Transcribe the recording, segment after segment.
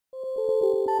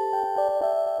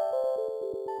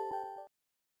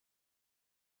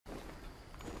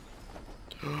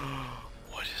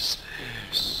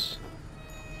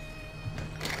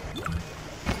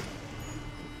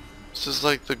This is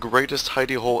like the greatest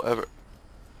hidey hole ever.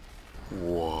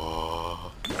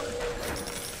 Whoa.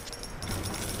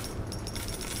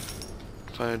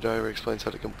 Fire diary explains how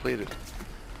to complete it.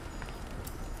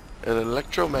 An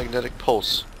electromagnetic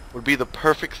pulse would be the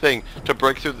perfect thing to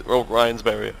break through Orion's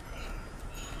barrier.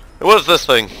 And what is this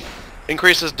thing?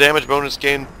 Increases damage bonus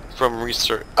gain from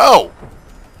research. Oh!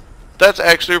 That's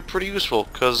actually pretty useful,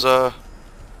 because,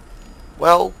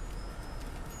 well,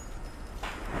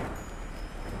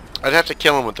 I'd have to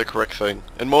kill him with the correct thing,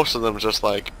 and most of them are just,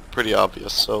 like, pretty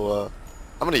obvious, so,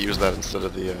 I'm gonna use that instead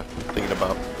of the, thinking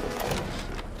about.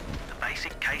 The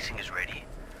basic casing is ready.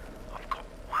 I've got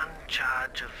one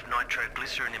charge of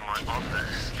nitroglycerin in my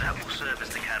office. That will serve as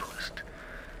the catalyst.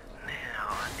 Now,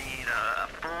 I need a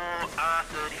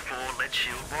 4R34 lead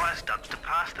shield wire studs to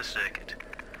pass the circuit.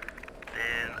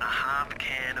 Then a half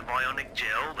can of ionic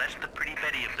gel, that's the pretty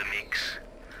Betty of the mix.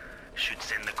 Should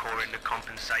send the core into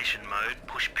compensation mode,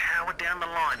 push power down the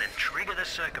line and trigger the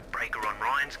circuit breaker on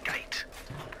Ryan's gate.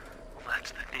 Well,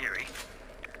 that's the theory.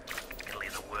 It'll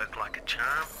either work like a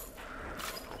charm,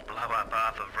 or blow up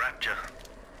half of Rapture.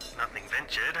 Nothing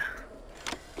ventured.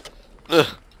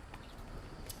 Ugh.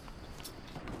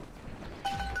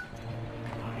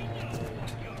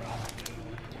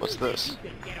 What's this?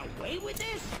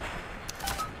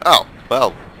 Oh,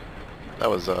 well, that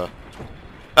was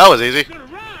easy.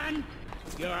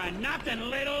 You're a nothing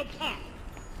little punk.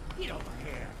 Get over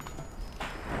here.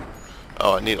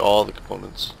 Oh, I need all the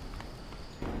components.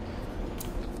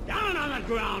 Down on the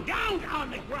ground. Down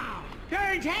on the ground.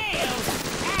 Turn tail.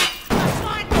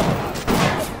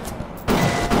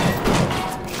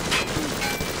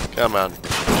 Come on.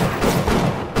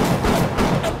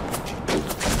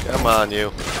 Come on,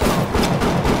 you.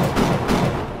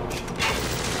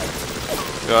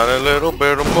 Got a little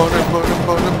bit of money.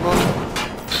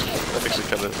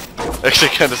 That actually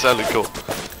kinda sounded cool.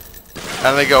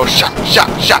 And they go shot.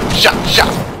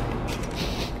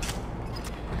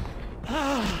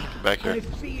 Back here. I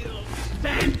feel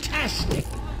fantastic.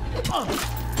 I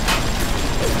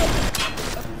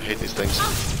hate these things.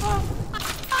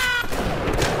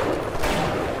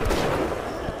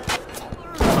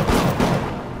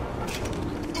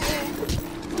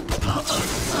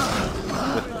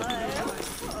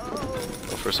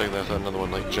 For a second I thought another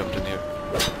one like jumped in here.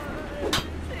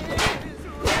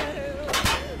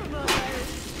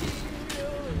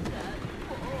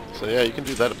 So yeah, you can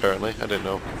do that apparently. I didn't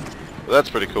know. But that's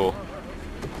pretty cool.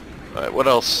 Alright, what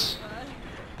else?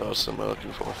 What else am I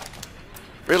looking for?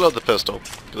 Reload the pistol,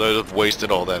 because I just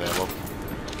wasted all that ammo.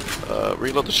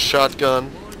 Reload the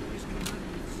shotgun.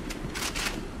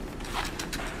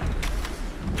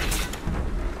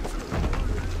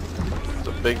 There's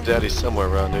a big daddy somewhere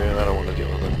around here and I don't want to deal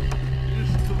with him.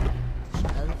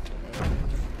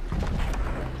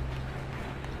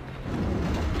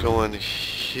 Go in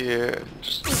here.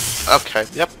 Just, okay,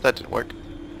 yep, that didn't work.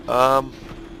 How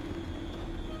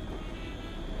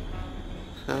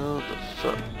the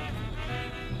fuck?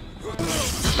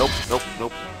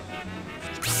 Nope.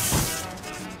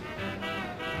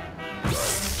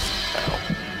 Ow.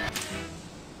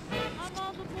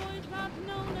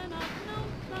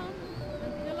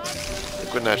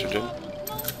 Liquid nitrogen.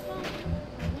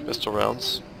 Pistol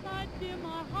rounds.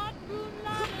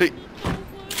 Hey.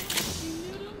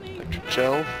 Electric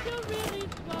gel.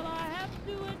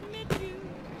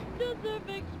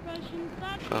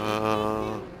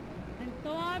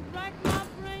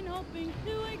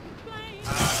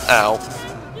 Ow.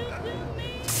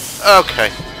 Okay.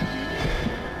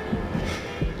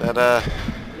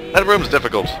 That room's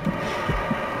difficult.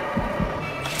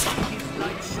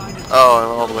 Oh, I'm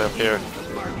all the way up here.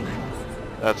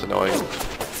 That's annoying.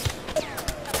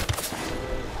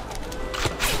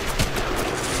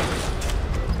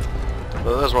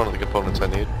 Well, there's one of the components I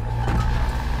need.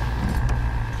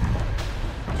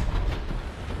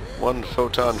 One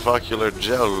photon vocular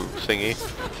gel thingy.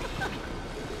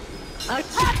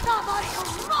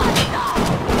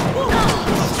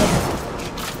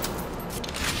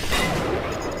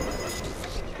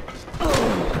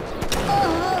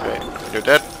 Okay, you're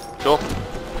dead. Cool.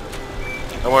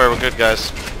 Don't worry, we're good,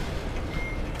 guys.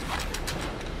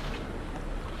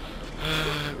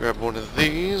 Grab one of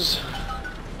these.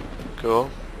 Cool.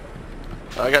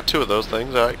 I got two of those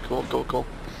things. Alright, cool.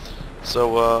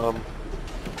 So,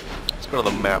 let's go to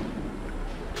the map.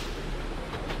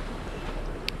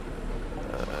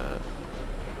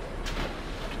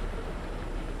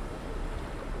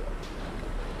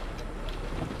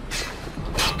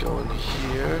 Let's go in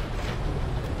here.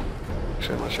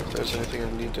 Actually, I'm not sure if there's anything I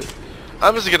need to...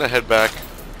 I'm just gonna head back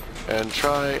and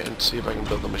try and see if I can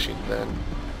build the machine then.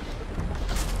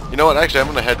 You know what? Actually, I'm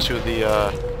gonna head to the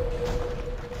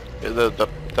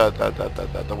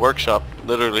workshop.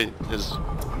 Literally, his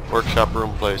workshop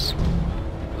room place. Is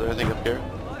there anything up here?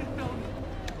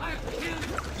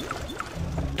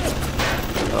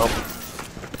 Oh,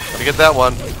 gotta get that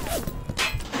one.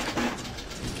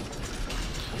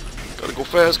 Gotta go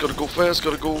fast. Gotta go fast.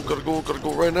 Gotta go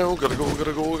right now. Gotta go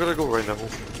right now.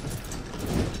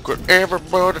 Could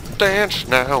everybody dance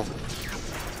now?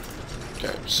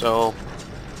 Okay, so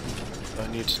I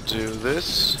need to do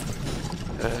this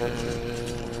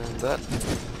and that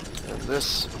and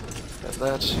this and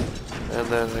that, and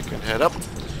then I can head up,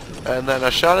 and then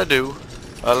a shot a do,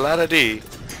 a la da dee,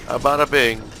 a bada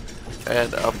bing,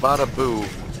 and a bada boo.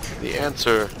 The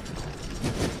answer,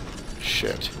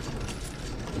 shit.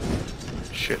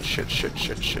 Shit.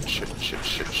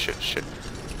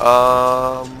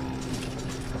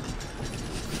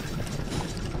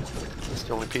 That's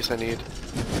the only piece I need.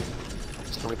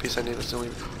 That's the only piece I need. That's the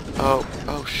only.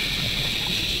 Oh shit.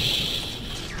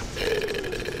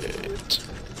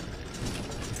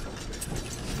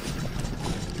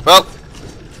 Well,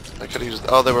 I could have used.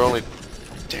 Oh, they were only.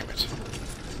 Damn it.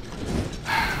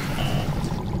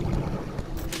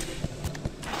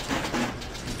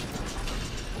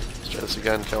 Let's try this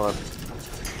again. Come on.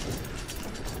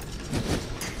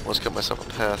 Let's get myself a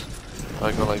path.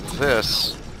 I go like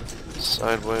this,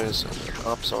 sideways, and the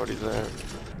up's already there.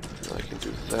 And I can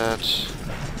do that.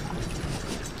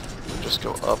 Just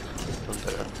go up from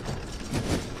there.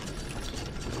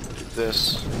 Do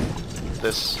this,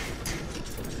 this,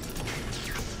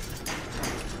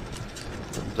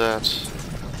 and that,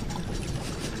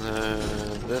 and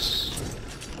then this.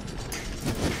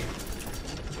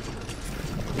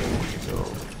 And we can go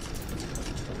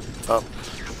up.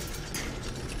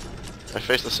 I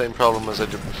face the same problem as I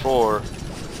did before,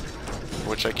 in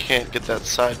which I can't get that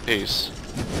side piece,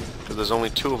 because there's only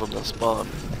 2 of them that spawn.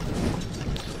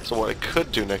 So what I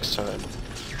could do next time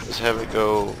is have it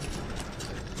go...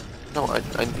 No, I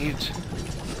need...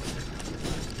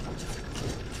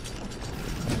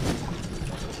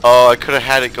 Oh, I could have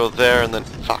had it go there and then...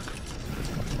 Fuck.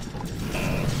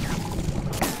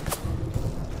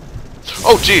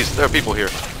 Oh jeez, there are people here.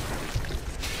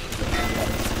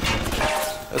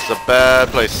 This is a bad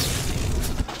place.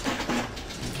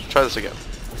 Let's try this again.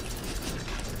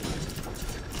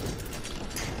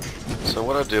 So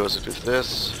what I do is I do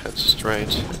this, head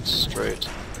straight,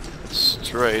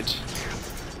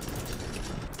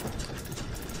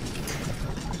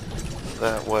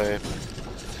 that way.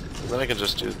 And then I can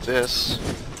just do this,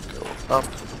 go up,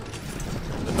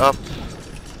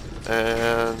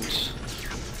 and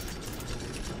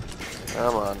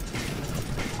come on.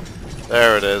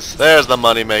 There it is. There's the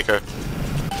money maker.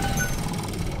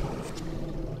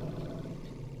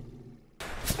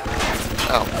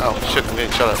 Ow, shit, I'm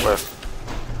getting shot at. Where?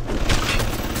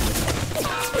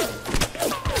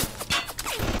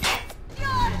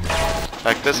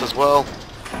 Hack this as well.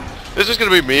 This is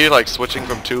gonna be me, like, switching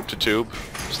from tube to tube.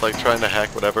 Just, like, trying to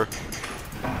hack whatever.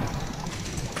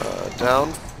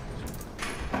 Down.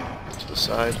 To the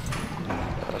side.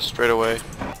 Straight away.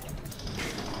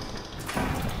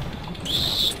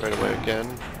 Straight away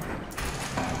again.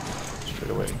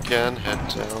 Straight away again. Head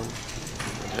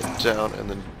down, and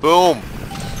then boom!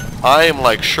 I am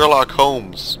like Sherlock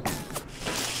Holmes.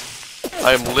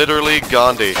 I am literally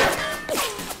Gandhi.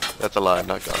 That's a lie, I'm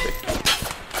not Gandhi.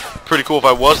 Pretty cool if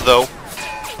I was, though.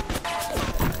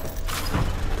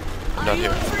 I'm not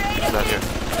here. I'm not here.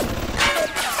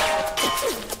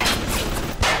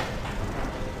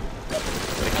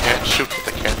 They can't shoot what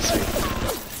they can't see.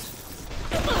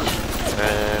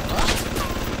 And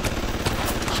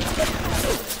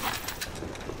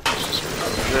let's just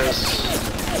reload this.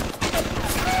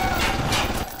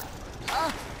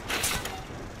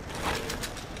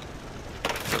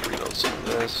 Reload some of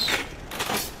this.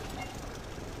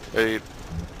 Hey,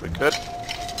 we good?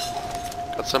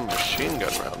 Got some machine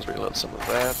gun rounds. Reload some of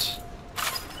that.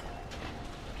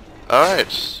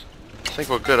 Alright. I think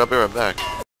we're good. I'll be right back.